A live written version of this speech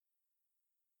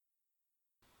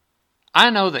I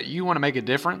know that you want to make a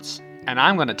difference, and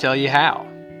I'm going to tell you how.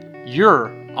 You're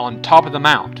on Top of the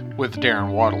Mount with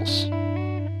Darren Waddles.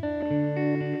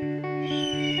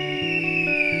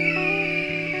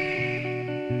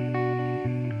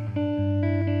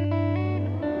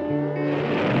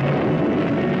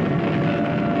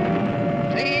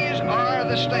 These are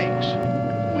the stakes.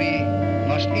 We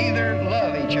must either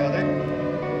love each other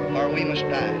or we must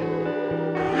die.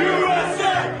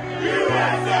 USA!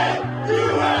 USA!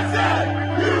 USA!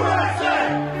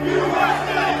 USA! USA!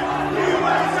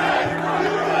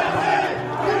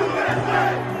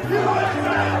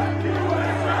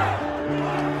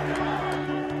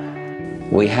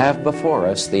 We have before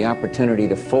us the opportunity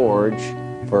to forge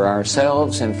for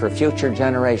ourselves and for future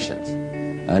generations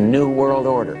a new world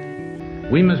order.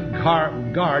 We must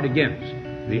guard against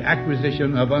the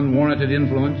acquisition of unwarranted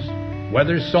influence,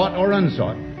 whether sought or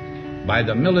unsought, by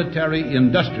the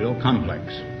military-industrial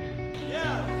complex.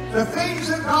 The things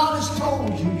that God has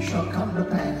told you shall come to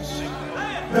pass.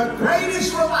 The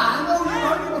greatest revival, I know you've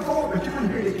heard it before, but you can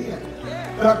hear it again.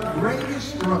 The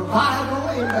greatest revival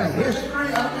in the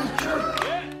history of this church.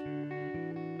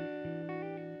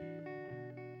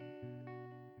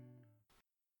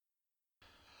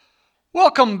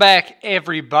 Welcome back,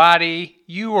 everybody.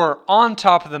 You are on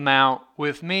Top of the Mount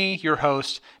with me, your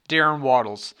host, Darren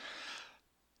Waddles.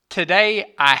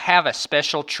 Today, I have a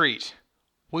special treat.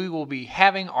 We will be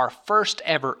having our first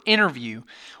ever interview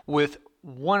with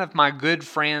one of my good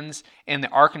friends in the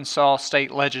Arkansas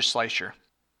State Legislature.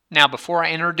 Now, before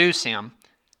I introduce him,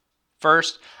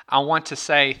 first, I want to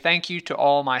say thank you to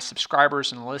all my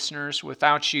subscribers and listeners.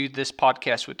 Without you, this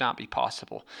podcast would not be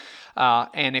possible.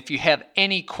 And if you have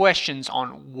any questions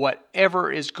on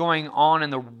whatever is going on in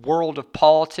the world of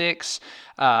politics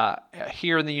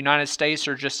here in the United States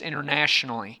or just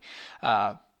internationally,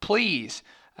 please,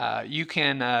 you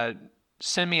can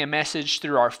send me a message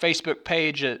through our Facebook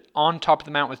page at On Top of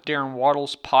the Mount with Darren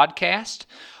Waddles podcast,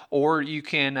 or you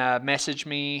can message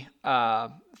me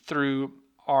through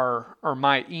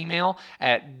my email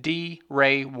at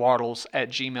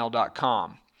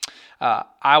draywaddles@gmail.com.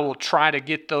 I will try to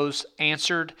get those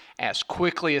answered as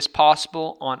quickly as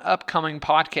possible on upcoming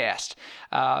podcasts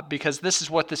because this is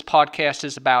what this podcast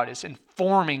is about, is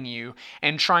informing you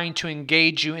and trying to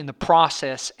engage you in the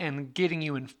process and getting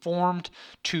you informed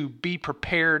to be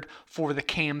prepared for the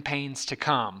campaigns to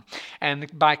come. And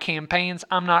by campaigns,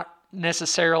 I'm not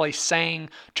necessarily saying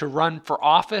to run for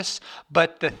office,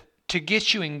 but to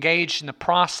get you engaged in the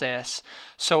process.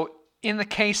 So in the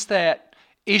case that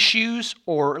issues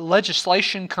or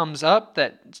legislation comes up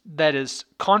that is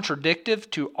contradictive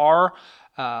to our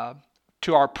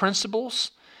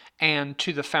principles and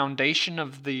to the foundation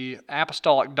of the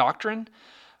apostolic doctrine,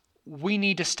 we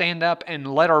need to stand up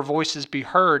and let our voices be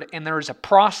heard, and there is a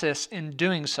process in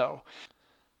doing so.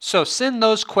 So send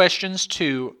those questions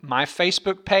to my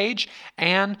Facebook page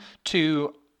and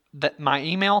to my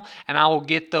email, and I will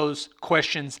get those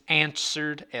questions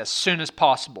answered as soon as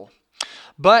possible.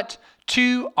 But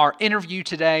to our interview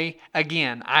today,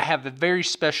 again, I have a very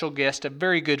special guest, a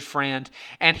very good friend,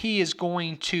 and he is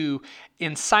going to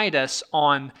incite us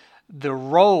on the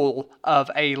role of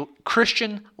a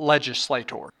Christian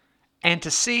legislator and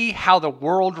to see how the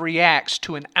world reacts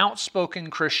to an outspoken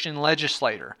Christian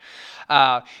legislator.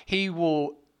 He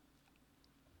will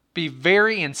be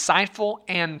very insightful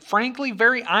and frankly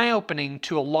very eye-opening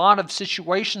to a lot of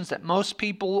situations that most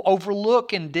people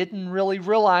overlook and didn't really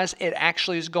realize it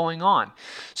actually is going on.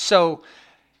 So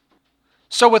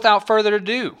without further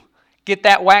ado, get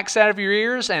that wax out of your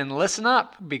ears and listen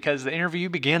up because the interview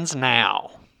begins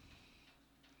now.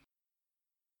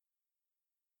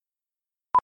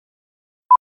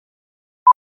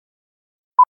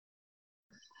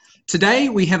 Today,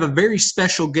 we have a very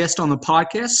special guest on the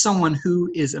podcast, someone who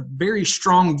is a very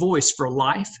strong voice for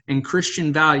life and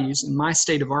Christian values in my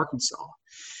state of Arkansas.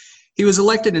 He was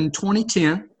elected in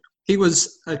 2010.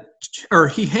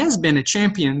 He has been a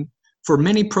champion for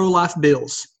many pro-life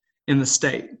bills in the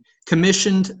state,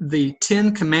 commissioned the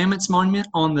 10 Commandments Monument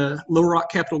on the Little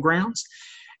Rock Capitol grounds,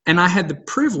 and I had the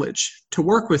privilege to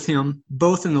work with him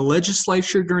both in the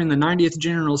legislature during the 90th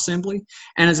General Assembly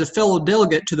and as a fellow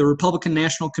delegate to the Republican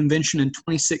National Convention in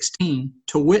 2016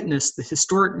 to witness the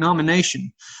historic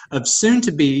nomination of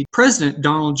soon-to-be President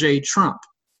Donald J. Trump.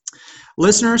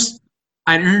 Listeners,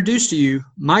 I introduce to you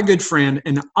my good friend,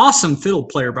 an awesome fiddle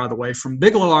player, by the way, from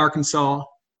Bigelow, Arkansas,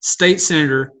 State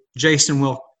Senator Jason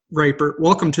Raper.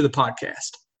 Welcome to the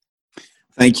podcast.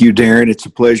 Thank you, Darren. It's a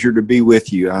pleasure to be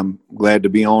with you. I'm glad to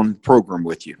be on the program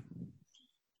with you.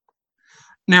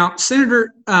 Now,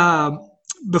 Senator,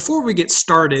 before we get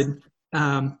started,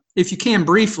 if you can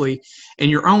briefly, in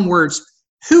your own words,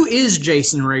 who is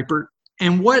Jason Rapert,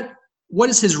 and what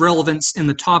is his relevance in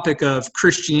the topic of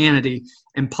Christianity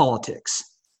and politics?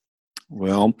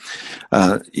 Well,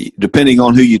 depending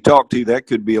on who you talk to, that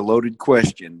could be a loaded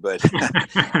question. But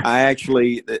I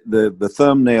actually, the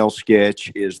thumbnail sketch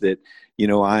is that,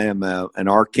 I am an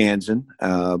Arkansan.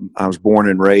 I was born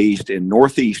and raised in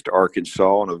Northeast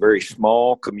Arkansas in a very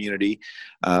small community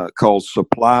called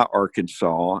Supply,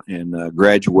 Arkansas, and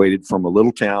graduated from a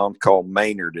little town called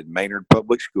Maynard in Maynard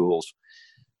Public Schools.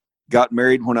 Got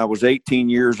married when I was 18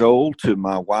 years old to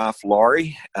my wife,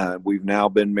 Laurie. We've now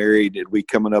been married, it'll be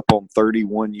coming up on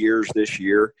 31 years this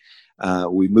year.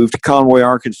 We moved to Conway,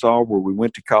 Arkansas, where we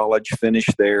went to college,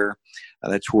 finished there.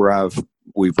 That's where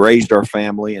we've raised our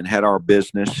family and had our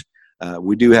business.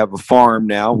 We do have a farm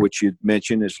now, which you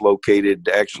mentioned is located,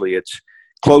 actually it's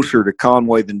closer to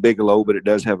Conway than Bigelow, but it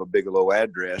does have a Bigelow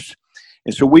address.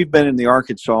 And so we've been in the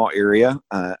Arkansas area,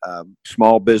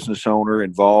 small business owner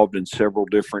involved in several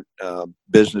different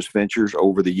business ventures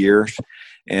over the years.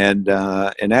 And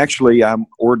actually, I'm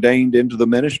ordained into the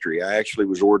ministry. I actually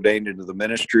was ordained into the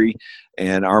ministry,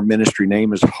 and our ministry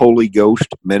name is Holy Ghost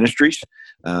Ministries.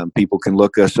 People can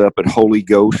look us up at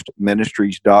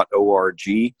holyghostministries.org.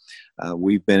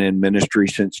 We've been in ministry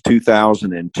since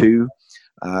 2002.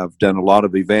 I've done a lot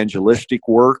of evangelistic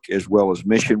work as well as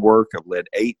mission work. I've led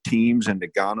 8 teams into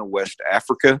Ghana, West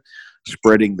Africa,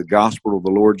 spreading the gospel of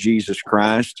the Lord Jesus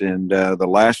Christ. And the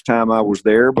last time I was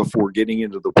there, before getting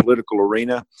into the political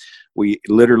arena, we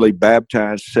literally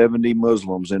baptized 70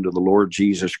 Muslims into the Lord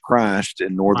Jesus Christ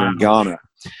in northern Ghana.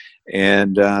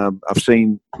 And I've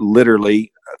seen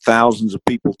literally thousands of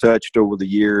people touched over the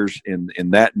years in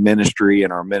that ministry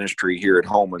and our ministry here at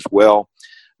home as well.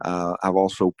 I've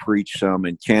also preached some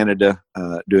in Canada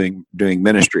doing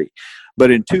ministry.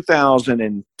 But in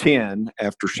 2010,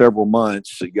 after several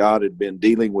months, God had been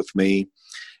dealing with me,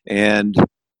 and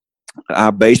I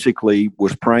basically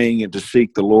was praying and to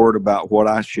seek the Lord about what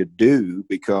I should do,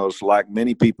 because like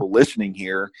many people listening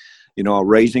here,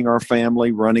 raising our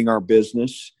family, running our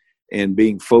business, and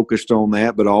being focused on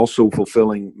that, but also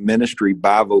fulfilling ministry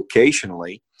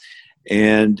bivocationally.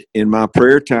 And in my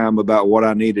prayer time about what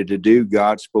I needed to do,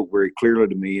 God spoke very clearly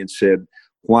to me and said,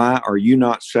 why are you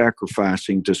not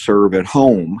sacrificing to serve at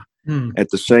home at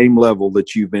the same level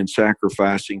that you've been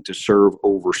sacrificing to serve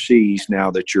overseas now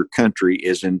that your country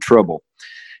is in trouble?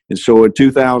 And so in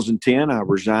 2010, I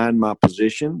resigned my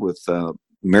position with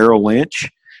Merrill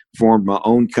Lynch, formed my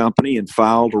own company, and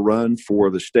filed to run for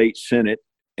the state Senate,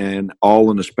 and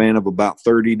all in a span of about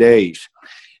 30 days.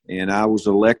 And I was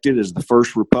elected as the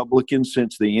first Republican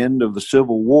since the end of the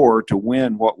Civil War to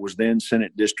win what was then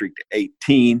Senate District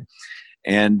 18.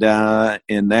 And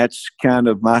that's kind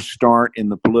of my start in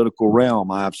the political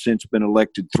realm. I've since been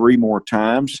elected 3 more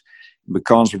times.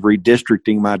 Because of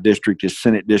redistricting, my district is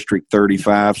Senate District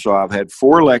 35. So I've had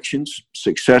 4 elections,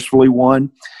 successfully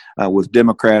won with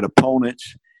Democrat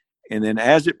opponents. And then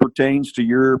as it pertains to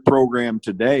your program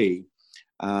today,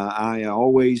 I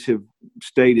always have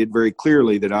stated very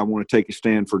clearly that I want to take a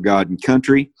stand for God and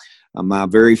country. My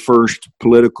very first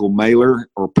political mailer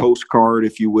or postcard,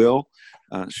 if you will,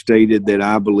 stated that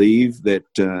I believe that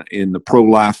in the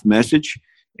pro-life message,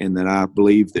 and that I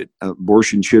believe that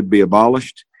abortion should be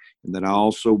abolished, and that I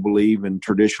also believe in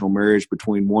traditional marriage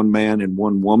between one man and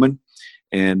one woman.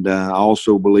 And I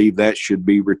also believe that should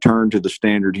be returned to the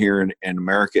standard here in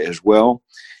America as well.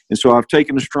 And so I've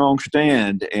taken a strong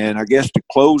stand. And I guess to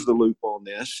close the loop on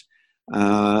this,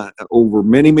 over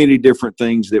many, many different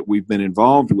things that we've been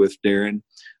involved with, Darren,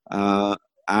 I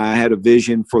had a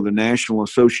vision for the National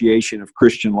Association of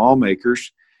Christian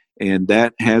Lawmakers, and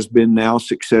that has been now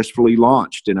successfully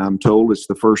launched. And I'm told it's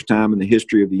the first time in the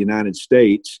history of the United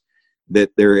States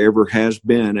that there ever has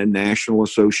been a National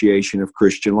Association of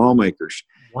Christian Lawmakers.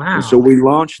 Wow. And so we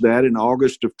launched that in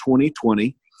August of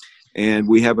 2020. And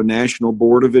we have a national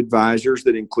board of advisors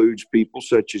that includes people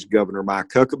such as Governor Mike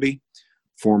Huckabee,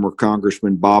 former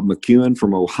Congressman Bob McEwen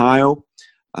from Ohio,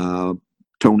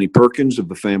 Tony Perkins of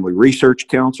the Family Research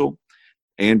Council,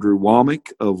 Andrew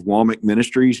Womack of Womack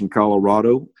Ministries in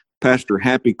Colorado, Pastor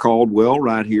Happy Caldwell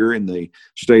right here in the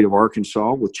state of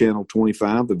Arkansas with Channel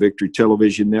 25, the Victory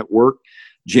Television Network,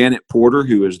 Janet Porter,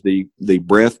 who is the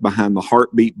breath behind the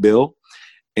Heartbeat Bill,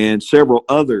 and several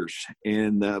others.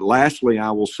 And lastly,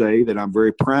 I will say that I'm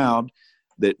very proud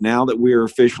that now that we are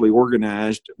officially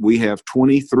organized, we have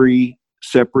 23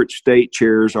 separate state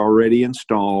chairs already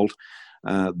installed.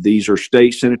 These are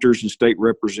state senators and state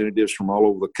representatives from all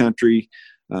over the country.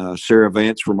 Sarah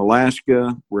Vance from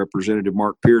Alaska, Representative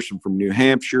Mark Pearson from New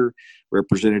Hampshire,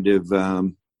 Representative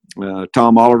Tom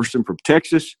Oliverson from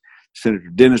Texas, Senator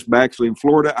Dennis Baxley in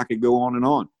Florida. I could go on. And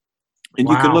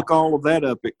you can Wow. look all of that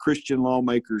up at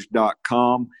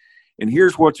christianlawmakers.com. And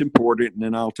here's what's important, and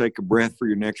then I'll take a breath for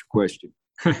your next question.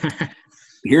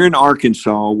 Here in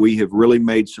Arkansas, we have really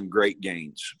made some great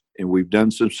gains, and we've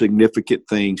done some significant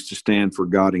things to stand for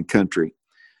God and country.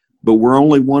 But we're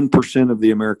only 1% of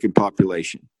the American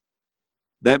population.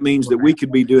 That means that we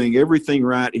could be doing everything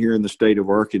right here in the state of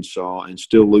Arkansas and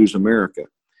still lose America.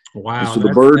 Wow. And so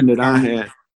the burden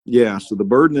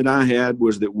that I had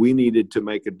was that we needed to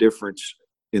make a difference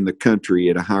in the country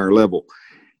at a higher level.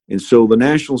 And so the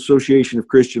National Association of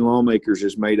Christian Lawmakers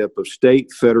is made up of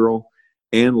state, federal,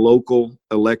 and local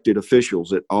elected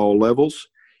officials at all levels.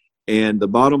 And the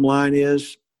bottom line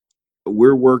is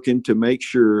we're working to make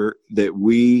sure that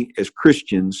we as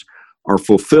Christians are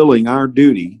fulfilling our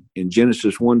duty in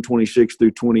Genesis 1:26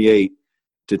 through 28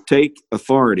 to take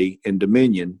authority and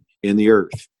dominion in the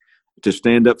earth, to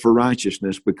stand up for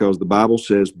righteousness, because the Bible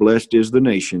says, blessed is the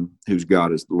nation whose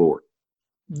God is the Lord.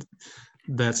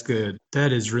 That's good.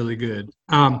 That is really good.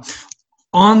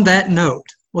 On that note,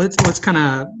 let's kind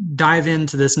of dive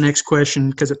into this next question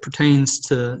because it pertains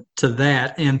to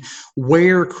that and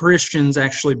where Christians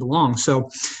actually belong. So,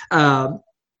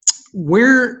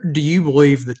 where do you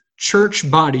believe the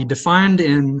church body, defined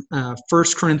in 1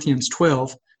 Corinthians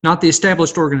 12, not the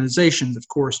established organizations, of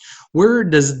course, where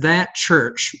does that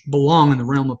church belong in the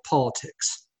realm of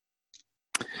politics?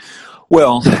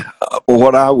 Well,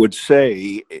 what I would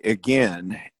say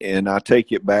again, and I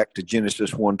take it back to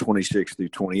Genesis 1:26 through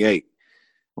 28.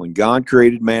 When God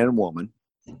created man and woman,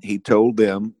 he told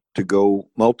them to go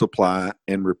multiply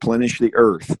and replenish the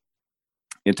earth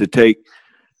and to take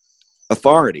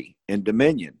authority and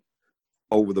dominion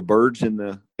over the birds in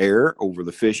the air, over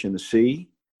the fish in the sea,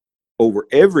 over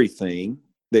everything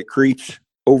that creeps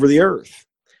over the earth.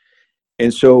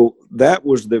 And so that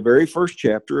was the very first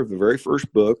chapter of the very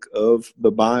first book of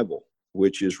the Bible,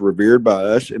 which is revered by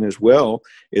us, and as well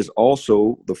is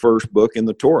also the first book in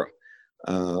the Torah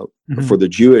for the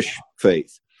Jewish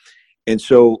faith. And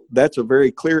so that's a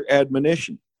very clear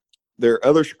admonition. There are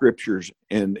other scriptures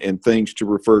and things to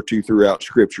refer to throughout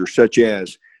Scripture, such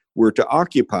as we're to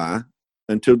occupy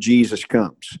until Jesus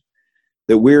comes,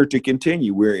 that we're to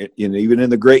continue. We're even in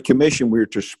the Great Commission, we're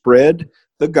to spread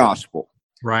the gospel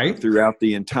throughout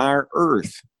the entire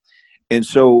earth. And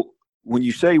so when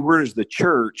you say where is the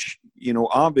church,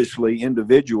 obviously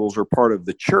individuals are part of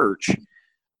the church,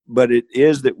 but it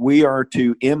is that we are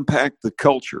to impact the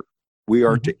culture. We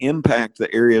are to impact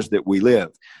the areas that we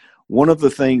live. One of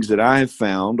the things that I have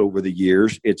found over the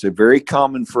years, it's a very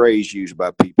common phrase used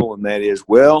by people, and that is,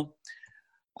 well,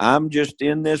 I'm just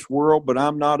in this world, but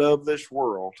I'm not of this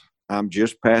world. I'm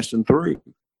just passing through.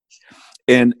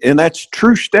 And that's a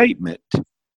true statement.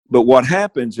 But what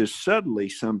happens is suddenly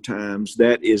sometimes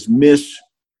that is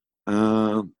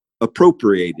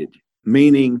misappropriated,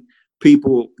 meaning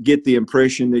people get the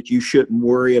impression that you shouldn't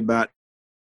worry about,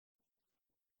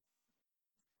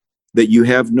 that you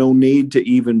have no need to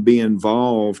even be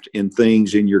involved in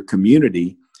things in your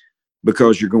community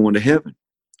because you're going to heaven.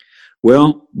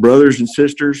 Well, brothers and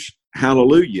sisters,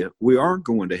 hallelujah, we are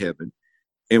going to heaven,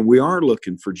 and we are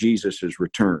looking for Jesus'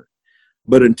 return.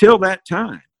 But until that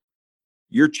time,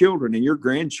 your children and your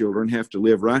grandchildren have to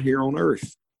live right here on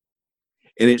earth.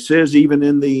 And it says even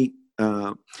in the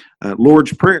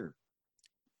Lord's Prayer,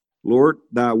 Lord,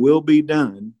 thy will be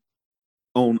done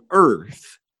on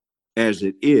earth as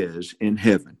it is in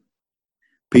heaven.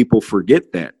 People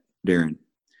forget that, Darren.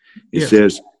 It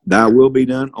says, thy will be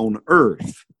done on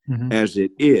earth as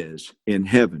it is in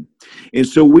heaven. And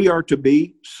so we are to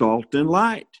be salt and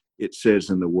light, it says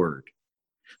in the word.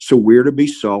 So we're to be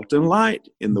salt and light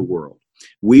in the world.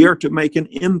 We are to make an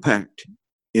impact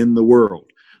in the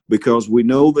world because we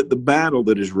know that the battle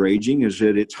that is raging is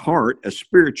at its heart a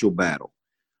spiritual battle.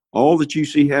 All that you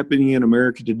see happening in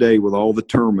America today with all the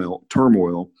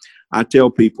turmoil, I tell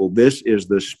people this is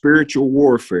the spiritual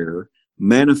warfare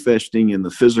manifesting in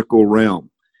the physical realm.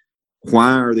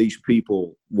 Why are these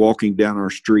people walking down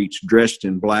our streets dressed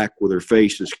in black with their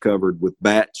faces covered with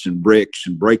bats and bricks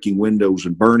and breaking windows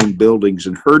and burning buildings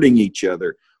and hurting each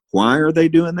other? Why are they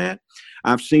doing that?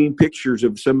 I've seen pictures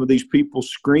of some of these people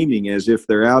screaming as if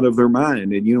they're out of their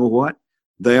mind. And you know what?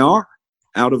 They are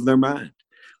out of their mind.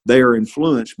 They are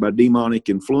influenced by demonic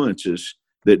influences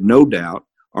that no doubt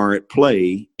are at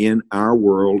play in our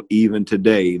world even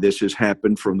today. This has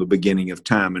happened from the beginning of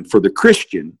time. And for the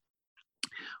Christian,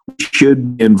 we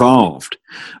should be involved.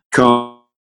 And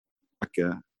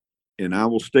I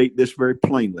will state this very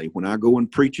plainly, when I go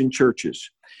and preach in churches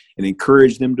and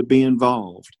encourage them to be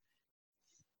involved,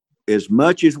 as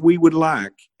much as we would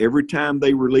like, every time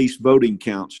they release voting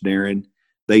counts, Darren,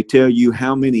 they tell you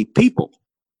how many people,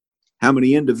 how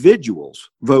many individuals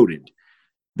voted.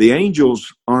 The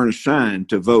angels aren't assigned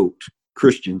to vote.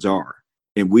 Christians are.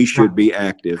 And we should be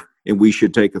active, and we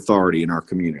should take authority in our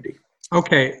community.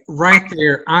 Okay, right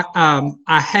there. I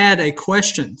had a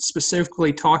question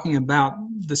specifically talking about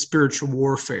the spiritual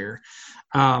warfare.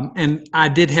 And I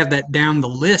did have that down the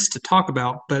list to talk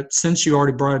about, but since you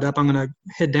already brought it up, I'm going to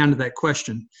head down to that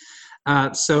question.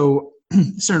 So,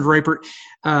 Senator Rapert,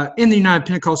 in the United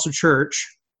Pentecostal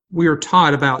Church, we are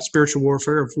taught about spiritual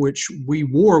warfare, of which we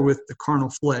war with the carnal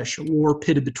flesh, a war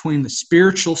pitted between the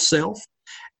spiritual self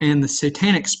and the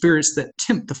satanic spirits that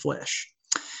tempt the flesh.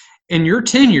 In your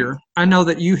tenure, I know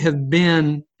that you have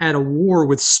been at a war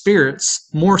with spirits,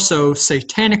 more so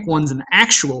satanic ones than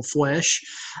actual flesh.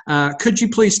 Could you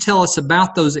please tell us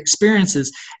about those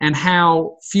experiences and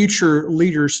how future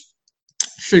leaders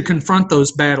should confront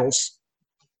those battles?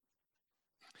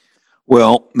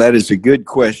 Well, that is a good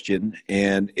question,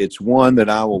 and it's one that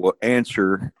I will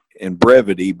answer in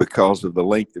brevity because of the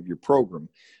length of your program.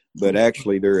 But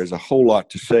actually, there is a whole lot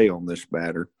to say on this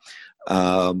matter.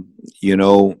 The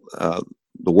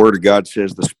Word of God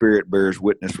says the Spirit bears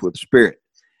witness with the Spirit.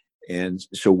 And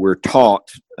so we're taught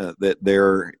that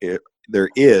there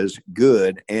is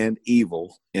good and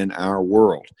evil in our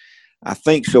world. I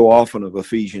think so often of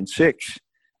Ephesians 6,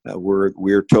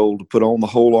 we're told to put on the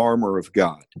whole armor of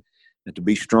God and to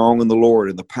be strong in the Lord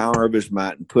and the power of his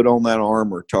might, and put on that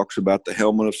armor. It talks about the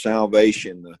helmet of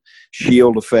salvation, the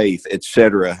shield of faith,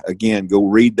 etc. Again, go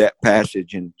read that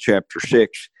passage in chapter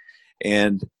 6.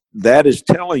 And that is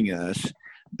telling us,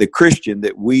 the Christian,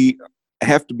 that we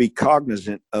have to be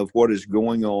cognizant of what is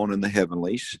going on in the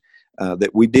heavenlies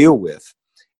that we deal with,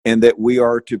 and that we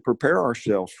are to prepare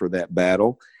ourselves for that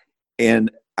battle.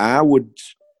 And I would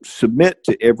submit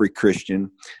to every Christian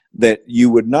that you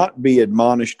would not be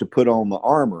admonished to put on the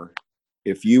armor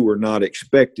if you were not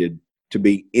expected to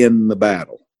be in the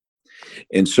battle.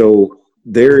 And so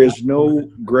there is no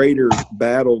greater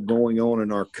battle going on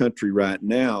in our country right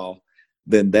now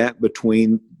than that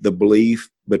between the belief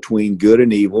between good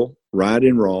and evil, right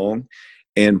and wrong,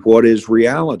 and what is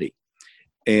reality.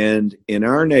 And in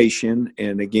our nation,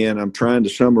 and again, I'm trying to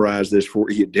summarize this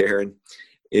for you, Darren,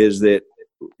 is that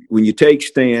when you take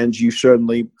stands, you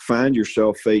suddenly find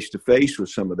yourself face to face with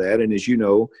some of that. And as you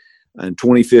know, in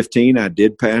 2015, I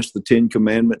did pass the Ten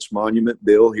Commandments Monument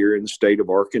Bill here in the state of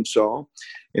Arkansas,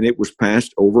 and it was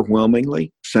passed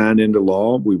overwhelmingly, signed into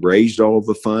law. We raised all of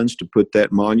the funds to put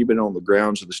that monument on the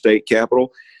grounds of the state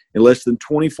capitol. In less than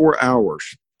 24 hours,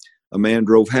 a man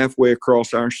drove halfway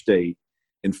across our state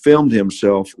and filmed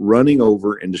himself running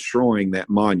over and destroying that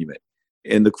monument.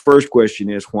 And the first question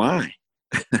is, why?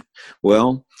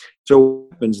 Well, so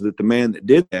it happens that the man that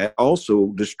did that also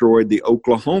destroyed the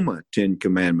Oklahoma Ten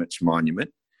Commandments Monument.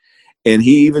 And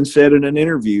he even said in an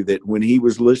interview that when he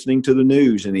was listening to the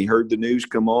news and he heard the news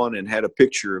come on and had a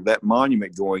picture of that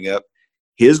monument going up,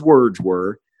 his words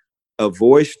were, "A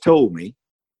voice told me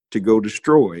to go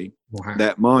destroy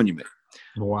that monument."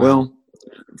 Wow. Well,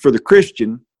 for the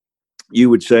Christian, you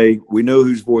would say, we know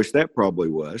whose voice that probably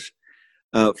was.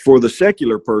 For the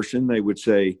secular person, they would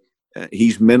say,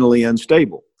 he's mentally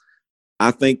unstable.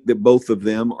 I think that both of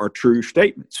them are true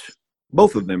statements.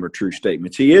 Both of them are true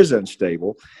statements. He is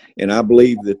unstable, and I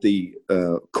believe that the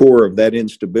core of that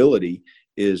instability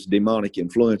is demonic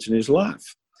influence in his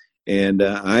life. And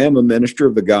I am a minister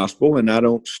of the gospel, and I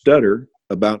don't stutter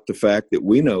about the fact that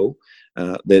we know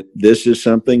that this is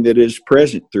something that is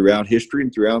present throughout history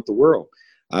and throughout the world.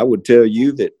 I would tell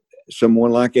you that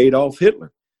someone like Adolf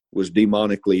Hitler was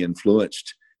demonically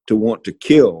influenced to want to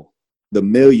kill the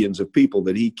millions of people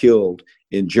that he killed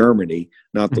in Germany,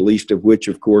 not the least of which,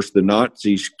 of course, the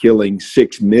Nazis killing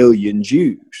 6 million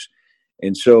Jews.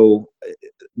 And so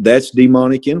that's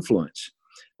demonic influence.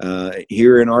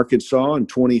 Here in Arkansas in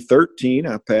 2013,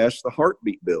 I passed the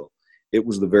heartbeat bill. It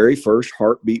was the very first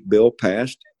heartbeat bill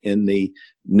passed in the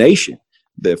nation.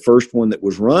 The first one that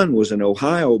was run was in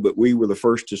Ohio, but we were the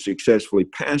first to successfully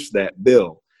pass that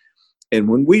bill. And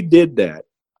when we did that,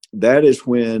 that is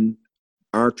when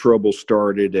our trouble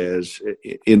started as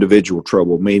individual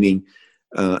trouble, meaning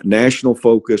national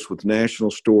focus with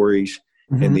national stories.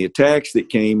 Mm-hmm. And the attacks that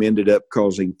came ended up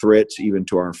causing threats even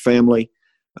to our family.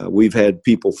 We've had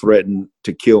people threaten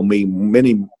to kill me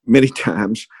many, many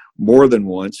times, more than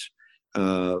once.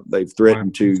 They've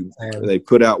threatened to, they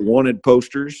put out wanted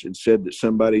posters and said that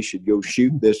somebody should go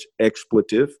shoot this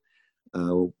expletive.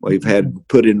 We've had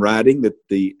put in writing that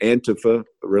the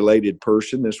Antifa-related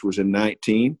person, this was in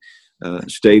 19,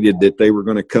 stated that they were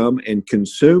going to come and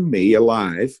consume me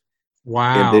alive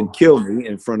Wow. then kill me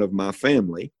in front of my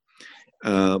family.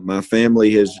 My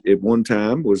family has at one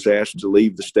time was asked to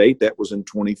leave the state. That was in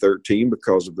 2013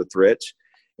 because of the threats.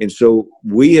 And so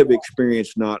we have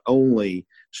experienced not only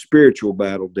spiritual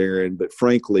battle, Darren, but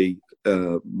frankly,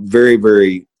 very,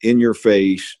 very in your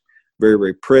face, very,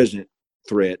 very present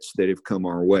threats that have come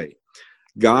our way.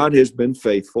 God has been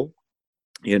faithful,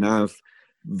 and I've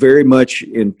very much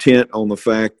intent on the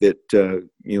fact that,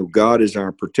 God is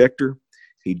our protector.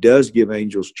 He does give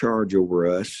angels charge over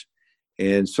us.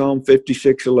 And Psalm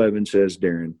 56:11 says,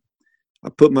 Darren, I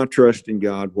put my trust in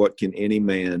God. What can any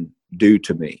man do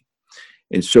to me?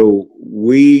 And so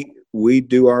we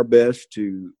do our best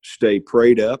to stay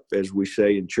prayed up, as we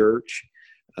say in church,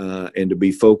 and to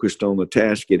be focused on the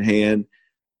task at hand.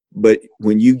 But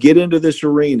when you get into this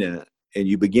arena and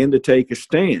you begin to take a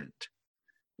stand,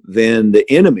 then the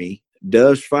enemy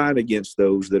does fight against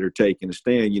those that are taking a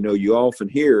stand. You often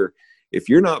hear, if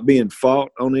you're not being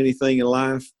fought on anything in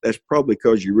life, that's probably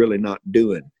because you're really not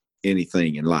doing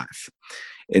anything in life.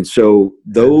 And so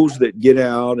those that get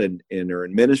out and are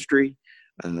in ministry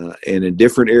and in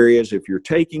different areas, if you're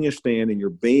taking a stand and you're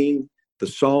being the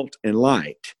salt and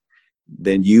light,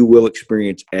 then you will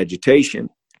experience agitation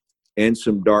and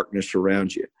some darkness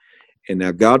around you. And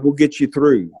now God will get you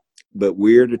through, but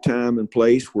we're at a time and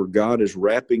place where God is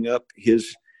wrapping up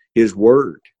his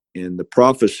word and the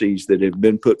prophecies that have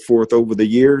been put forth over the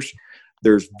years.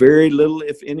 There's very little,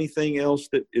 if anything else,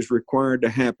 that is required to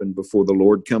happen before the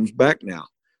Lord comes back now.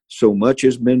 So much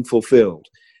has been fulfilled.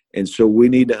 And so we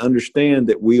need to understand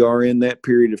that we are in that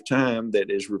period of time that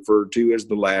is referred to as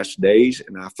the last days.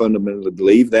 And I fundamentally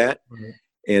believe that. Mm-hmm.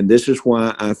 And this is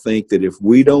why I think that if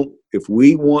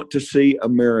we want to see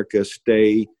America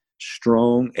stay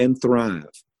strong and thrive,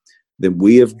 then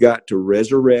we have got to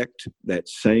resurrect that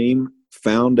same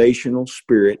foundational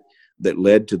spirit that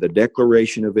led to the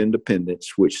Declaration of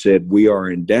Independence, which said we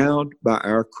are endowed by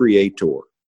our Creator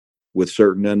with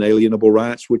certain unalienable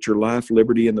rights, which are life,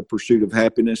 liberty, and the pursuit of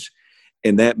happiness.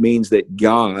 And that means that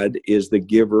God is the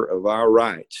giver of our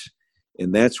rights.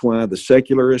 And that's why the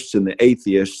secularists and the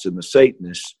atheists and the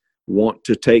Satanists want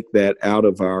to take that out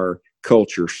of our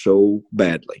culture so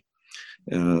badly.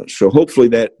 So hopefully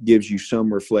that gives you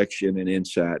some reflection and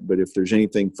insight. But if there's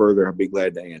anything further, I'll be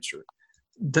glad to answer it.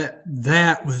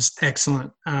 That was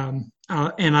excellent, and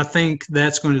I think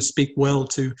that's going to speak well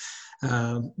to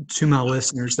my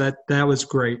listeners. That was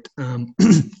great.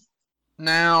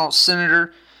 Now,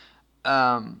 Senator,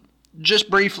 just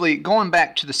briefly going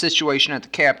back to the situation at the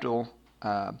Capitol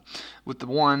with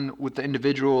the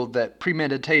individual that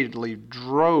premeditatedly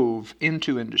drove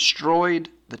into and destroyed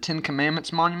the Ten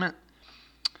Commandments monument.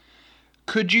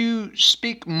 Could you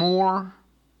speak more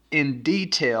in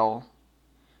detail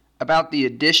about the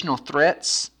additional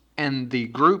threats and the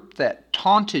group that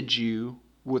taunted you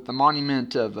with the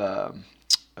monument of,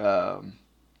 I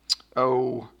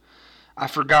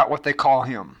forgot what they call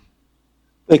him.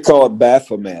 They call it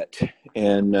Baphomet.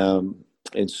 And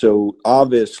so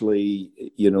obviously,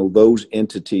 those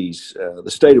entities,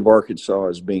 the state of Arkansas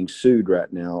is being sued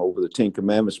right now over the Ten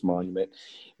Commandments monument.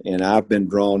 And I've been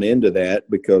drawn into that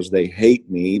because they hate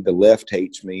me. The left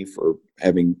hates me for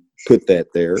having put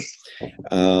that there.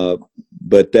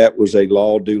 But that was a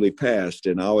law duly passed.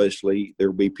 And obviously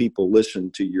there'll be people listen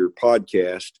to your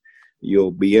podcast. You'll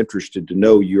be interested to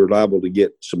know you're liable to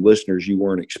get some listeners you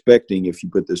weren't expecting if you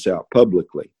put this out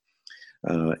publicly.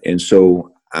 And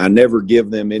so I never give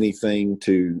them anything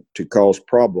to cause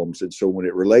problems. And so when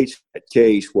it relates to that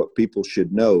case, what people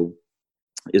should know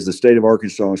is the state of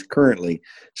Arkansas is currently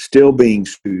still being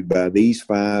sued by these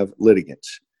 5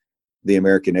 litigants: the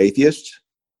American Atheists,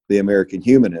 the American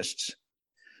Humanists,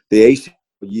 the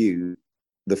ACLU,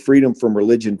 the Freedom from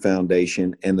Religion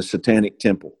Foundation, and the Satanic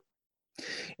Temple.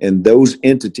 And those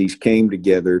entities came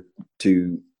together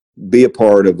to be a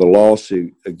part of the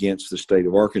lawsuit against the state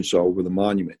of Arkansas over the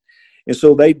monument. And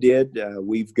so they did.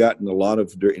 We've gotten a lot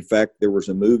of, in fact, there was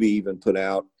a movie even put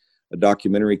out, a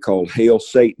documentary called Hail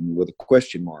Satan with a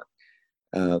question mark.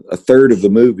 A third of the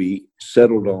movie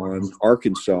settled on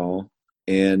Arkansas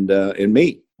and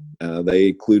me. They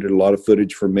included a lot of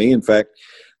footage from me. In fact,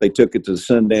 they took it to the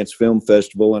Sundance Film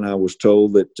Festival, and I was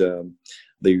told that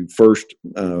the first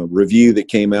review that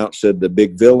came out said the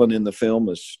big villain in the film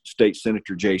is State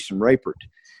Senator Jason Rapert.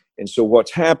 And so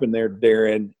what's happened there,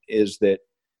 Darren, is that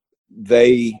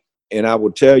and I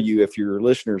will tell you, if your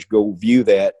listeners go view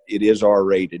that, it is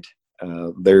R-rated.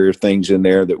 There are things in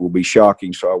there that will be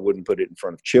shocking, so I wouldn't put it in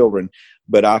front of children.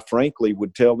 But I frankly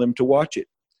would tell them to watch it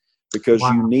because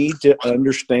you need to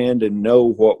understand and know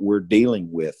what we're dealing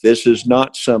with. This is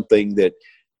not something that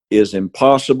is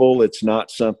impossible. It's not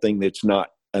something that's not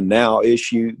a now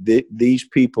issue. These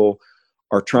people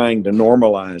are trying to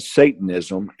normalize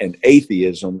Satanism and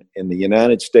atheism in the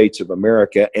United States of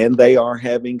America, and they are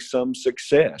having some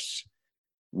success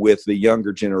with the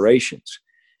younger generations.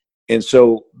 And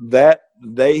so that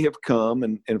they have come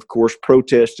and of course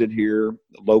protested here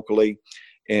locally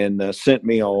and sent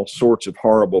me all sorts of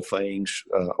horrible things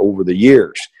over the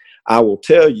years. I will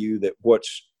tell you that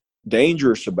what's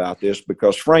dangerous about this,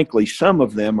 because frankly, some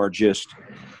of them are just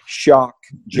shock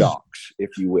jocks,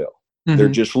 if you will. Mm-hmm. They're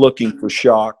just looking for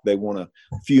shock. They want a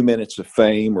few minutes of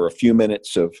fame or a few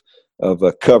minutes of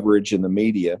coverage in the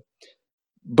media.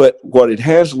 But what it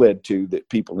has led to, that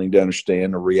people need to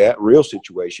understand, a real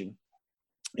situation,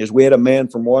 is we had a man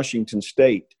from Washington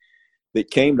State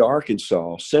that came to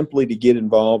Arkansas simply to get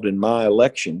involved in my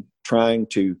election, trying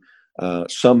to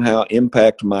somehow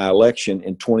impact my election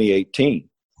in 2018.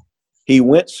 He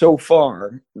went so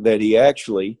far that he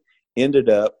actually ended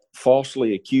up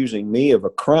falsely accusing me of a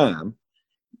crime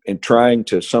and trying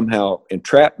to somehow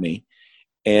entrap me,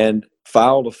 and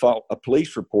filed a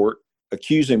police report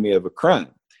accusing me of a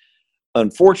crime.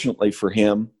 Unfortunately for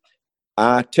him,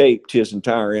 I taped his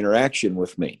entire interaction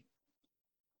with me,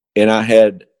 and I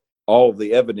had all of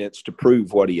the evidence to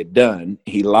prove what he had done.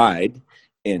 He lied,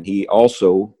 and he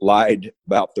also lied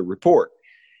about the report.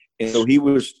 And so he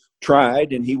was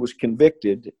tried, and he was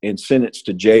convicted and sentenced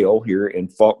to jail here in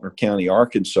Faulkner County,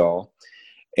 Arkansas.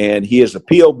 And he has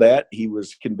appealed that. He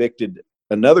was convicted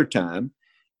another time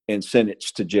and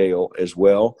sentenced to jail as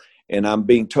well. And I'm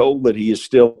being told that he is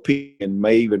still appealing and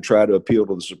may even try to appeal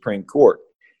to the Supreme Court.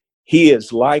 He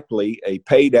is likely a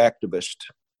paid activist.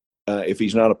 If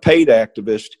he's not a paid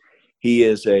activist, he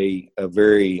is a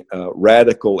very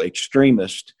radical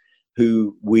extremist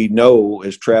who we know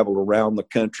has traveled around the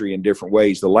country in different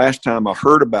ways. The last time I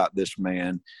heard about this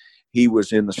man, he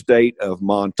was in the state of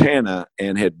Montana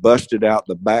and had busted out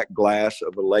the back glass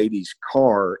of a lady's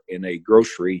car in a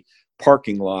grocery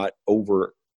parking lot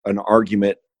over an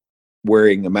argument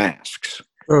wearing the masks.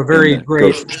 A very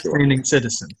great standing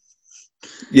citizen.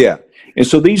 Yeah. And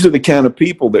so these are the kind of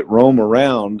people that roam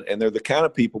around, and they're the kind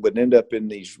of people that end up in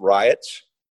these riots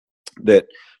that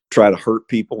try to hurt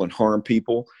people and harm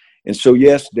people. And so,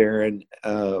 yes, Darren,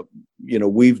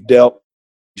 we've dealt with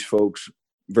these folks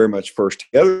very much first.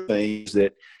 The other thing is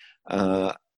that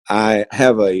I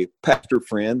have a pastor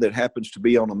friend that happens to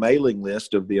be on a mailing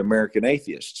list of the American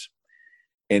Atheists,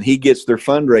 and he gets their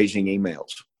fundraising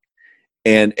emails.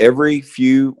 And every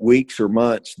few weeks or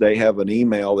months, they have an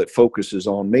email that focuses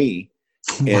on me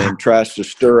and tries to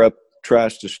stir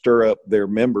up their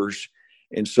members.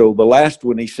 And so the last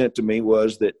one he sent to me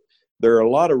was that there are a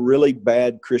lot of really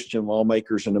bad Christian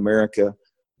lawmakers in America,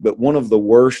 but one of the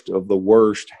worst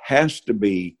has to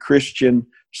be Christian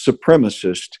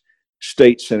supremacist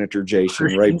State Senator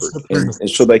Jason Rapert. And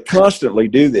so they constantly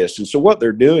do this. And so what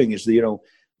they're doing is,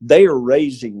 they are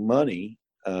raising money,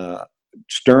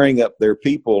 stirring up their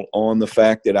people on the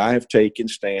fact that I have taken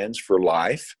stands for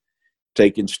life,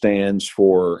 taken stands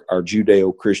for our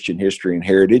Judeo-Christian history and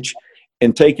heritage,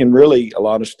 and taken really a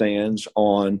lot of stands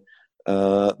on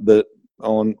what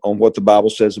the Bible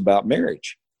says about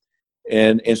marriage.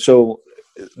 And so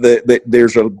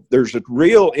there's a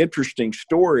real interesting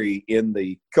story in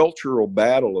the cultural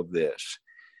battle of this.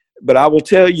 But I will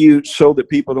tell you, so that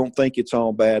people don't think it's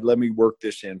all bad, let me work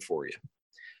this in for you.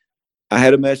 I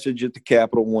had a message at the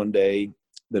Capitol one day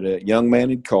that a young man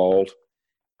had called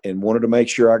and wanted to make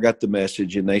sure I got the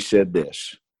message, and they said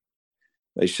this.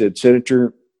 They said,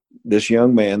 Senator, this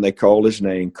young man, they called his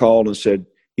name, called and said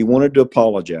he wanted to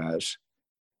apologize.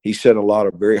 He said a lot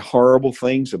of very horrible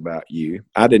things about you.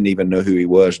 I didn't even know who he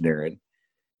was, Darren.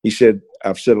 He said,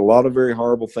 I've said a lot of very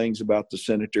horrible things about the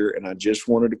senator, and I just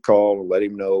wanted to call and let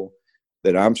him know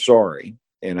that I'm sorry,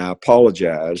 and I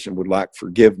apologize and would like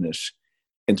forgiveness,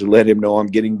 and to let him know I'm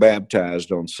getting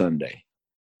baptized on Sunday.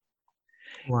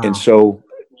 Wow. And so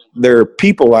there are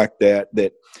people like that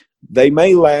they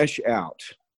may lash out,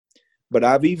 but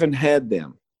I've even had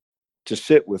them to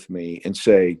sit with me and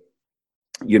say,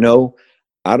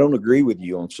 I don't agree with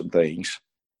you on some things,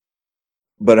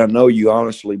 but I know you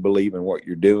honestly believe in what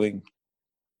you're doing,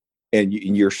 and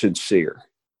you're sincere.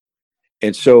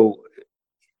 And so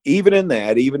even in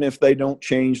that, even if they don't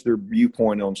change their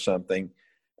viewpoint on something,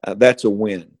 that's a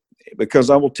win. Because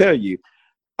I will tell you,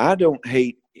 I don't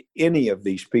hate any of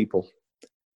these people.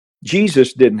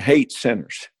 Jesus didn't hate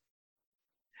sinners.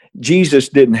 Jesus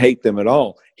didn't hate them at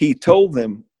all. He told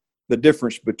them the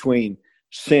difference between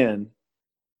sin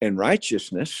and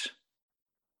righteousness,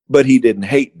 but he didn't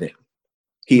hate them.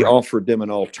 He offered them an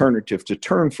alternative to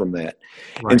turn from that.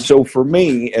 Right. And so for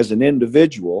me, as an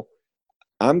individual,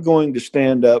 I'm going to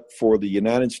stand up for the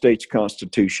United States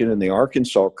Constitution and the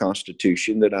Arkansas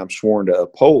Constitution that I'm sworn to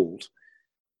uphold.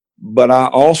 But I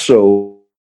also,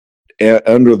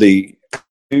 under the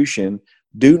Constitution,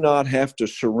 do not have to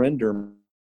surrender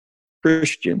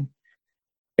Christian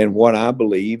and what I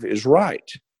believe is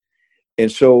right.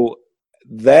 And so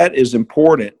that is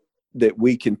important, that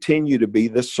we continue to be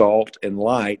the salt and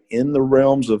light in the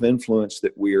realms of influence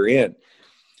that we are in.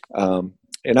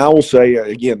 And I will say,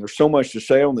 again, there's so much to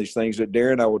say on these things that,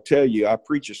 Darren, I will tell you, I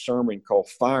preach a sermon called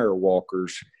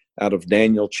Firewalkers out of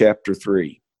Daniel chapter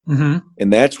 3. Mm-hmm.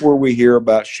 And that's where we hear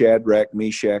about Shadrach,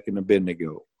 Meshach, and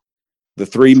Abednego, the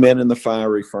three men in the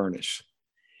fiery furnace.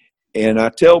 And I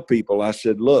tell people, I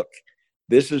said, look,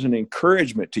 this is an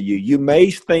encouragement to you. You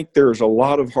may think there's a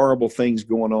lot of horrible things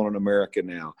going on in America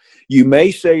now. You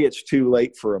may say it's too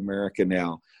late for America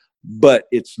now, but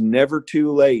it's never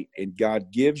too late. And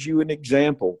God gives you an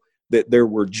example that there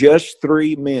were just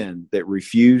three men that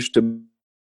refused to.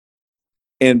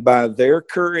 And by their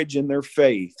courage and their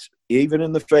faith, even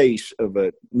in the face of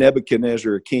a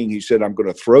Nebuchadnezzar, a king who said, I'm going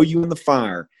to throw you in the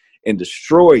fire and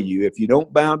destroy you if you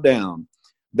don't bow down,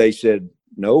 they said,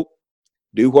 nope,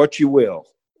 do what you will.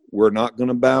 We're not going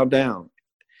to bow down.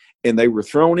 And they were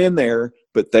thrown in there,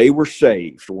 but they were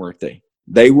saved, weren't they?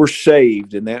 They were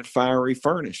saved in that fiery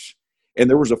furnace. And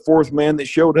there was a fourth man that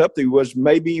showed up that was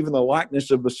maybe even the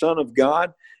likeness of the Son of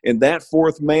God. And that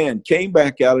fourth man came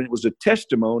back out, and it was a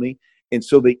testimony. And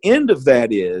so the end of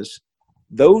that is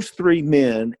those three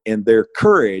men and their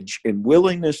courage and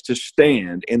willingness to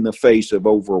stand in the face of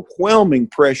overwhelming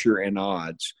pressure and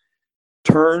odds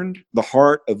turned the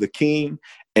heart of the king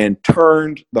and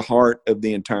turned the heart of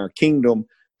the entire kingdom,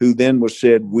 who then was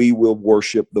said, we will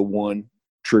worship the one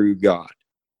true God.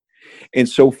 And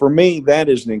so for me, that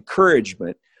is an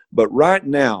encouragement. But right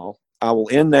now, I will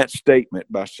end that statement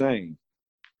by saying,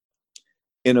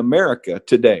 in America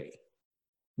today,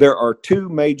 there are two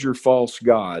major false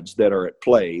gods that are at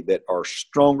play that are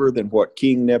stronger than what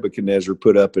King Nebuchadnezzar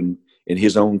put up in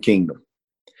his own kingdom.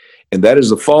 And that is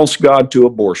the false god to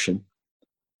abortion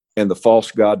and the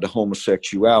false god to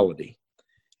homosexuality.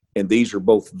 And these are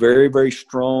both very, very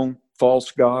strong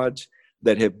false gods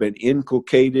that have been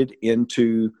inculcated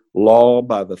into law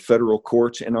by the federal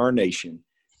courts in our nation.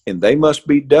 And they must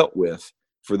be dealt with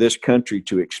for this country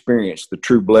to experience the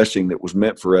true blessing that was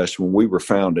meant for us when we were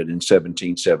founded in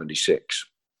 1776.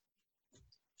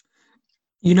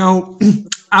 You know,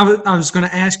 I was going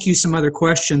to ask you some other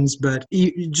questions, but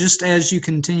just as you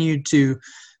continue to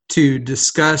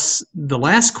discuss the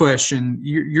last question,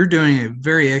 you're doing a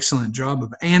very excellent job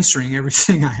of answering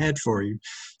everything I had for you.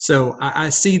 So I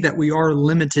see that we are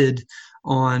limited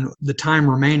on the time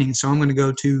remaining. So I'm going to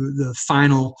go to the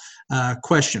final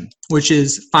question, which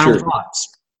is final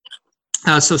thoughts.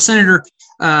 So Senator,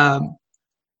 I'm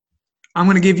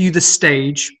going to give you the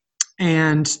stage,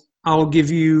 and I'll give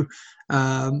you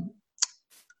the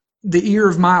ear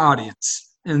of my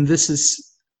audience. And this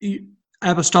is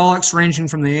apostolics ranging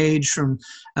from the age from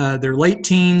their late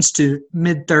teens to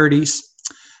mid-30s.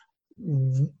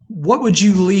 What would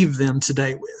you leave them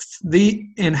today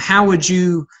with? And how would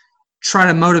you try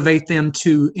to motivate them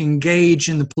to engage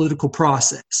in the political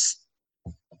process?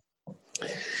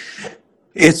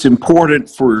 It's important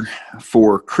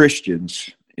for Christians,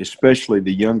 especially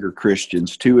the younger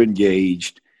Christians, to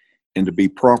engage and to be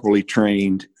properly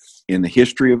trained in the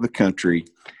history of the country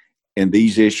and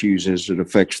these issues as it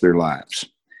affects their lives.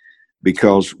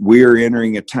 Because we are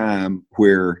entering a time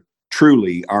where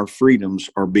truly our freedoms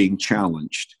are being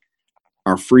challenged.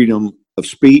 Our freedom of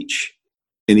speech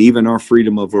and even our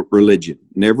freedom of religion.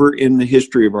 Never in the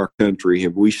history of our country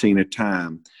have we seen a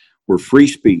time where free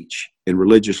speech and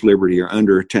religious liberty are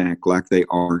under attack like they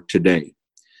are today.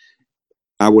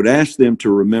 I would ask them to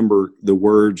remember the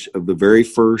words of the very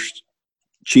first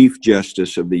Chief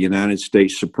Justice of the United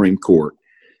States Supreme Court,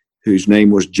 whose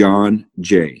name was John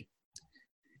Jay.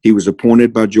 He was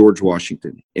appointed by George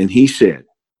Washington, and he said,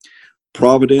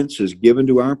 "Providence has given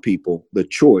to our people the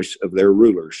choice of their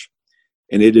rulers,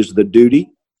 and it is the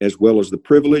duty as well as the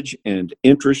privilege and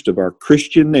interest of our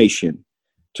Christian nation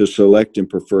to select and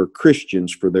prefer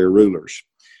Christians for their rulers."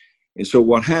 And so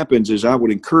what happens is I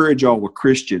would encourage all the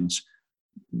Christians,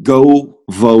 go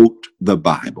vote the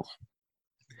Bible.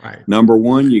 Right. Number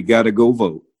one, you got to go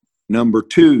vote. Number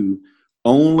two,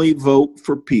 only vote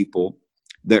for people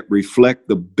that reflect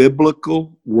the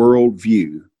biblical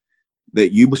worldview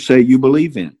that you say you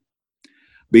believe in.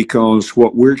 Because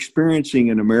what we're experiencing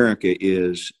in America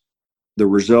is the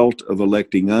result of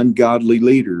electing ungodly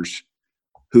leaders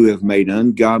who have made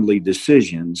ungodly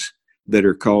decisions that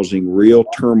are causing real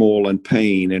turmoil and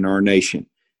pain in our nation.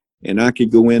 And I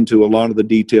could go into a lot of the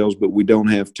details, but we don't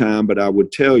have time. But I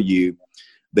would tell you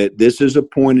that this is a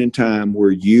point in time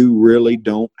where you really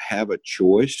don't have a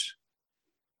choice.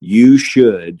 You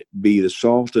should be the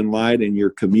salt and light in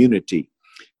your community,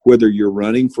 whether you're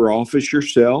running for office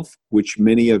yourself, which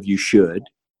many of you should,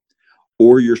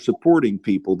 or you're supporting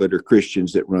people that are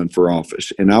Christians that run for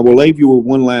office. And I will leave you with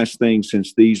one last thing,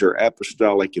 since these are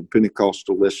apostolic and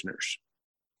Pentecostal listeners,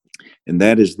 and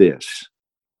that is this.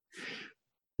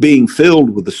 Being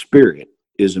filled with the Spirit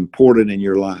is important in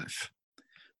your life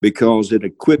because it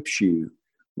equips you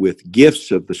with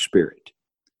gifts of the Spirit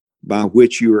by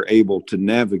which you are able to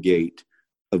navigate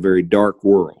a very dark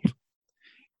world.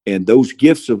 And those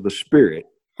gifts of the Spirit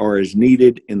are as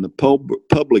needed in the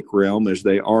public realm as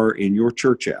they are in your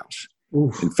church house.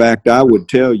 Oof. In fact, I would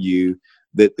tell you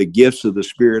that the gifts of the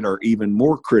Spirit are even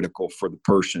more critical for the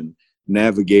person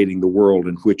navigating the world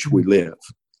in which we live.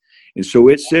 And so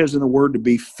it says in the Word to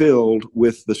be filled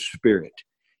with the Spirit.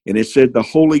 And it said the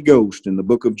Holy Ghost in the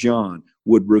book of John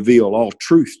would reveal all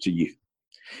truth to you.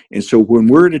 And so when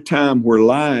we're at a time where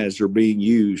lies are being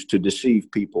used to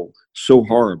deceive people so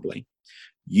horribly,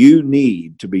 you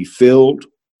need to be filled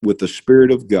with the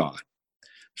Spirit of God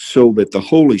so that the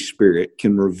Holy Spirit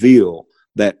can reveal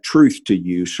that truth to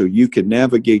you so you can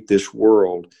navigate this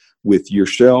world with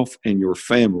yourself and your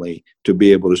family to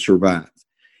be able to survive.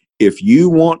 If you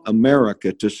want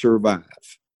America to survive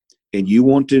and you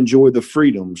want to enjoy the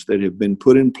freedoms that have been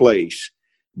put in place,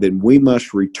 then we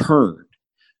must return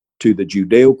to the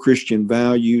Judeo-Christian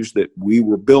values that we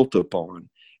were built upon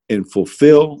and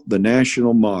fulfill the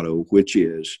national motto, which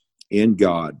is, in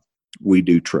God we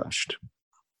do trust.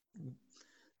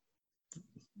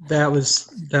 That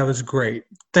was great.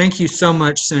 Thank you so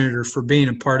much, Senator, for being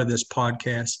a part of this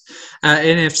podcast.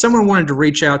 And if someone wanted to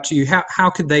reach out to you, how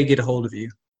could they get a hold of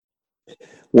you?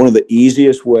 One of the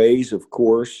easiest ways, of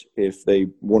course, if they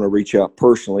want to reach out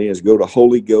personally, is go to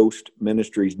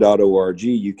holyghostministries.org.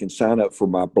 You can sign up for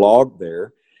my blog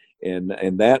there. And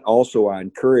that also I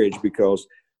encourage, because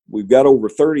we've got over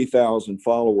 30,000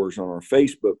 followers on our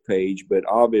Facebook page, but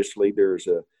obviously there's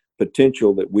a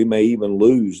potential that we may even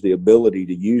lose the ability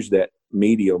to use that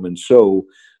medium. And so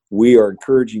we are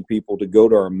encouraging people to go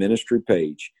to our ministry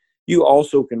page. You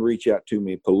also can reach out to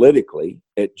me politically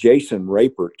at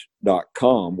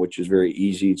jasonrapert.com, which is very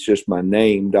easy. It's just my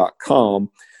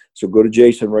name.com. So go to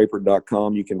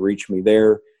jasonrapert.com. You can reach me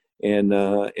there. And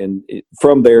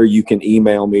from there, you can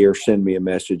email me or send me a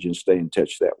message and stay in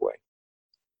touch that way.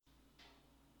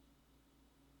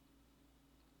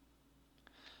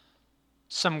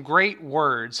 Some great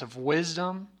words of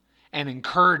wisdom and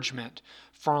encouragement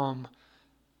from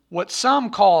what some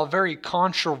call a very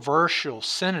controversial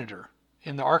senator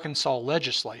in the Arkansas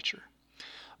legislature.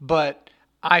 But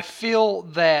I feel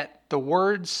that the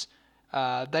words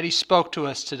that he spoke to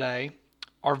us today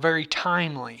are very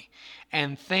timely,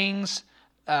 and things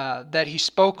that he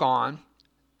spoke on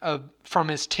from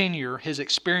his tenure, his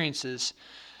experiences,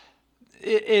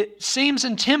 it seems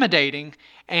intimidating,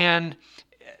 and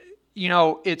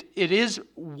it is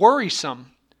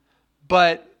worrisome,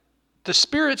 but the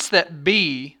spirits that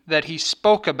be that he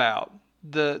spoke about,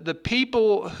 the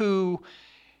people who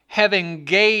have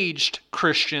engaged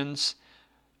Christians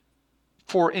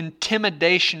for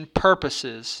intimidation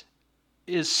purposes,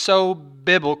 is so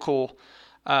biblical.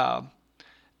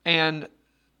 And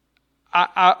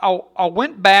I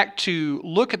went back to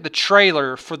look at the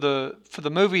trailer for the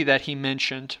movie that he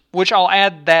mentioned, which I'll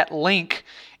add that link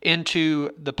into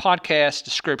the podcast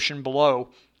description below.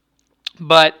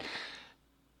 But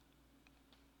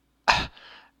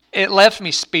it left me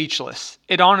speechless.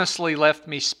 It honestly left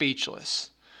me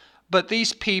speechless. But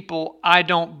these people, I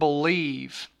don't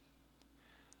believe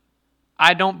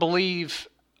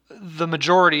the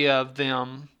majority of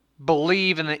them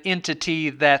believe in the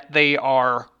entity that they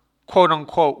are, quote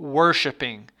unquote,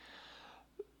 worshiping.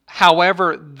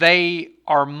 However, they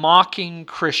are mocking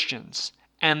Christians,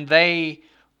 and they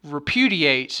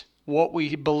repudiate what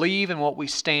we believe and what we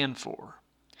stand for.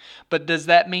 But does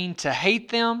that mean to hate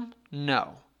them?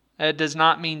 No. It does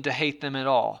not mean to hate them at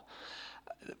all.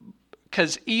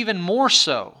 Because even more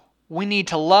so, we need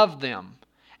to love them.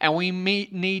 And we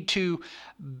need to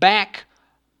back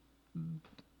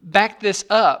this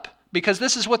up, because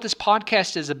this is what this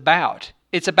podcast is about.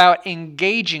 It's about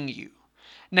engaging you.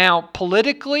 Now,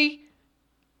 politically,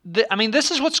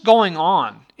 this is what's going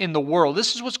on in the world.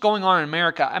 This is what's going on in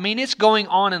America. It's going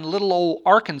on in little old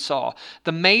Arkansas,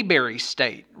 the Mayberry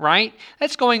state, right?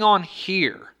 That's going on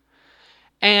here.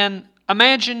 And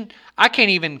imagine, I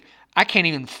can't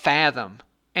even fathom,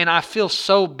 and I feel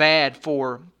so bad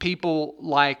for people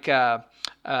like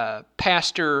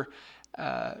Pastor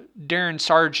Darren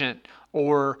Sargent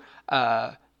or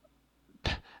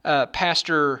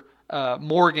Pastor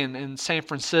Morgan in San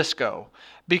Francisco,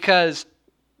 because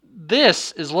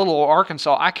this is little old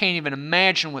Arkansas. I can't even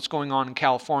imagine what's going on in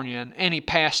California and any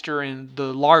pastor in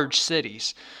the large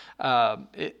cities.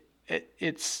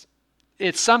 It's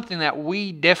something that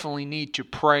we definitely need to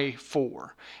pray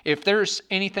for. If there's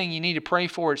anything you need to pray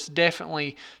for, it's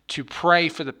definitely to pray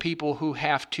for the people who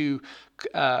have to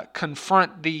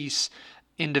confront these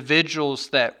individuals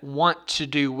that want to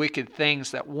do wicked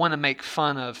things, that want to make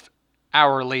fun of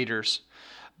our leaders.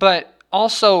 But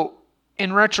also,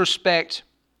 in retrospect,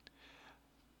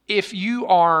 if you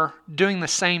are doing the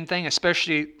same thing,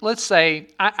 especially, let's say,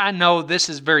 I know this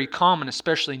is very common,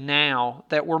 especially now,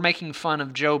 that we're making fun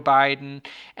of Joe Biden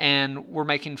and we're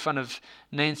making fun of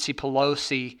Nancy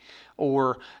Pelosi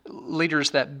or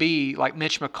leaders that be like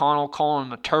Mitch McConnell, calling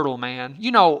him a turtle man.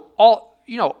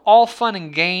 All fun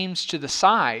and games to the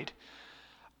side.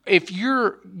 If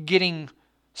you're getting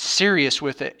serious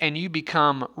with it and you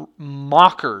become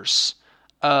mockers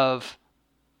of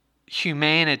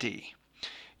humanity,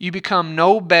 you become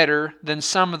no better than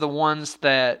some of the ones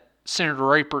that Senator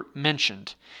Rapert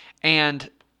mentioned. And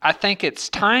I think it's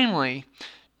timely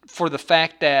for the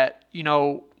fact that,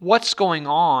 what's going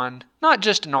on, not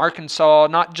just in Arkansas,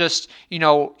 not just,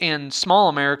 in small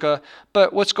America,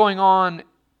 but what's going on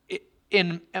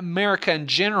in America in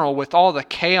general with all the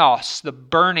chaos, the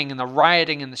burning and the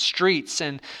rioting in the streets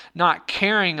and not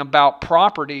caring about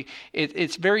property.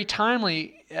 It's very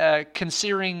timely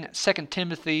considering 2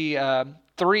 Timothy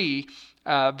 3,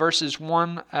 verses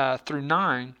 1 through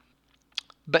 9.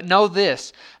 But know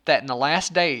this, that in the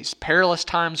last days perilous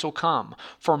times will come.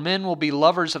 For men will be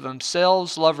lovers of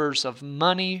themselves, lovers of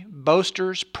money,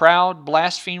 boasters, proud,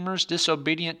 blasphemers,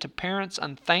 disobedient to parents,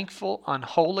 unthankful,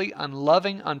 unholy,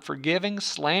 unloving, unforgiving,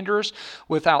 slanderers,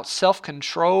 without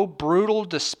self-control, brutal,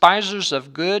 despisers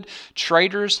of good,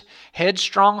 traitors,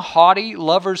 headstrong, haughty,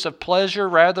 lovers of pleasure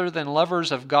rather than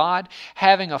lovers of God,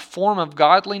 having a form of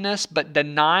godliness but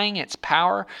denying its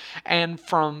power. And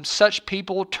from such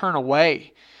people turn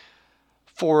away.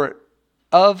 For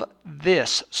of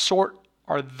this sort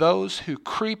are those who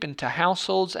creep into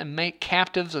households and make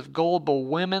captives of gullible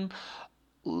women,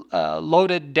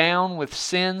 loaded down with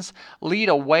sins, lead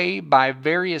away by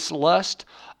various lusts,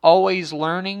 always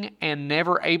learning and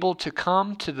never able to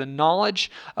come to the knowledge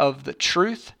of the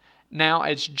truth. Now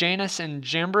as Jannes and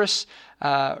Jambres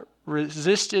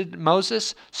resisted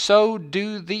Moses, so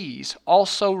do these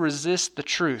also resist the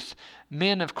truth.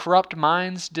 Men of corrupt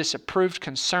minds disapproved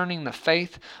concerning the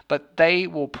faith, but they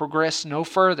will progress no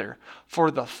further, for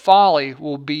the folly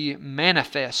will be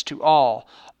manifest to all,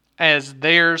 as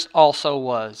theirs also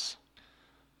was.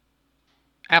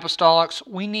 Apostolics,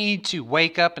 we need to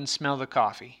wake up and smell the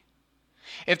coffee.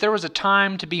 If there was a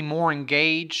time to be more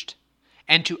engaged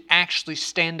and to actually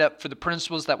stand up for the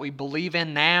principles that we believe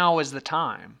in, now is the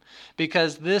time.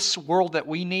 Because this world that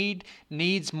we need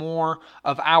needs more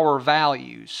of our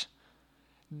values.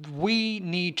 We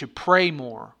need to pray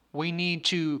more. We need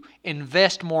to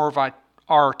invest more of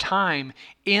our time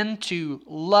into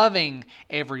loving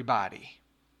everybody.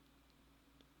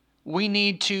 We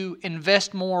need to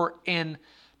invest more in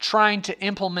trying to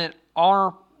implement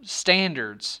our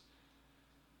standards.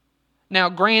 Now,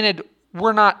 granted,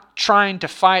 we're not trying to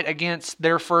fight against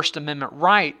their First Amendment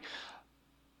right,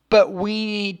 but we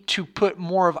need to put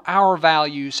more of our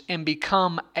values and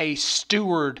become a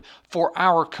steward for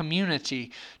our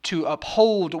community to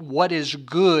uphold what is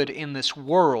good in this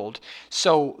world,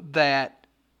 so that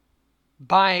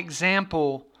by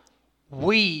example,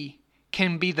 we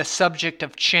can be the subject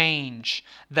of change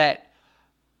that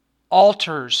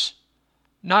alters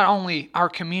not only our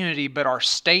community, but our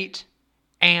state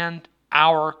and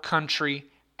our country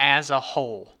as a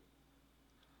whole.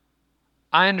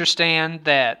 I understand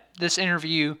that this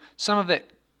interview, some of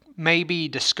it may be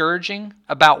discouraging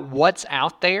about what's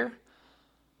out there,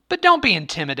 but don't be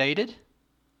intimidated,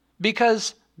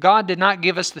 because God did not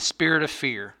give us the spirit of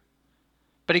fear,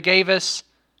 but He gave us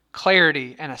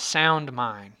clarity and a sound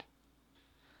mind.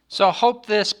 So I hope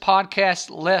this podcast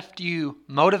left you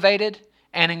motivated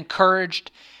and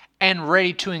encouraged and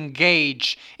ready to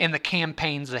engage in the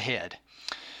campaigns ahead.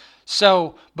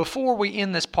 So before we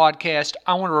end this podcast,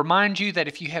 I want to remind you that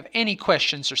if you have any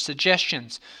questions or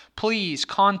suggestions, please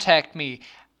contact me.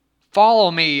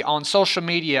 Follow me on social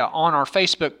media, on our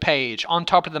Facebook page, On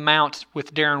Top of the Mount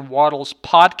with Darren Waddles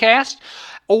podcast,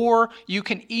 or you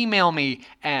can email me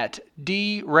at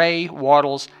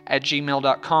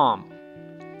draywaddles@gmail.com.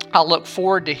 I look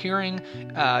forward to hearing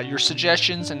your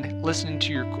suggestions and listening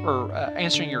to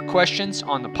answering your questions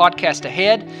on the podcast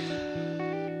ahead.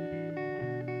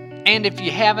 And if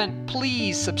you haven't,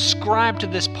 please subscribe to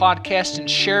this podcast and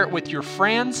share it with your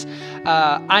friends.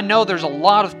 I know there's a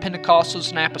lot of Pentecostals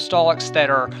and Apostolics that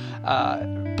are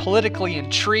politically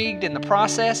intrigued in the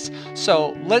process,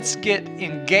 so let's get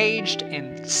engaged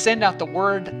and send out the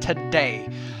word today.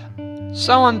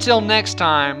 So until next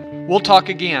time, we'll talk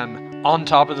again on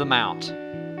Top of the Mount.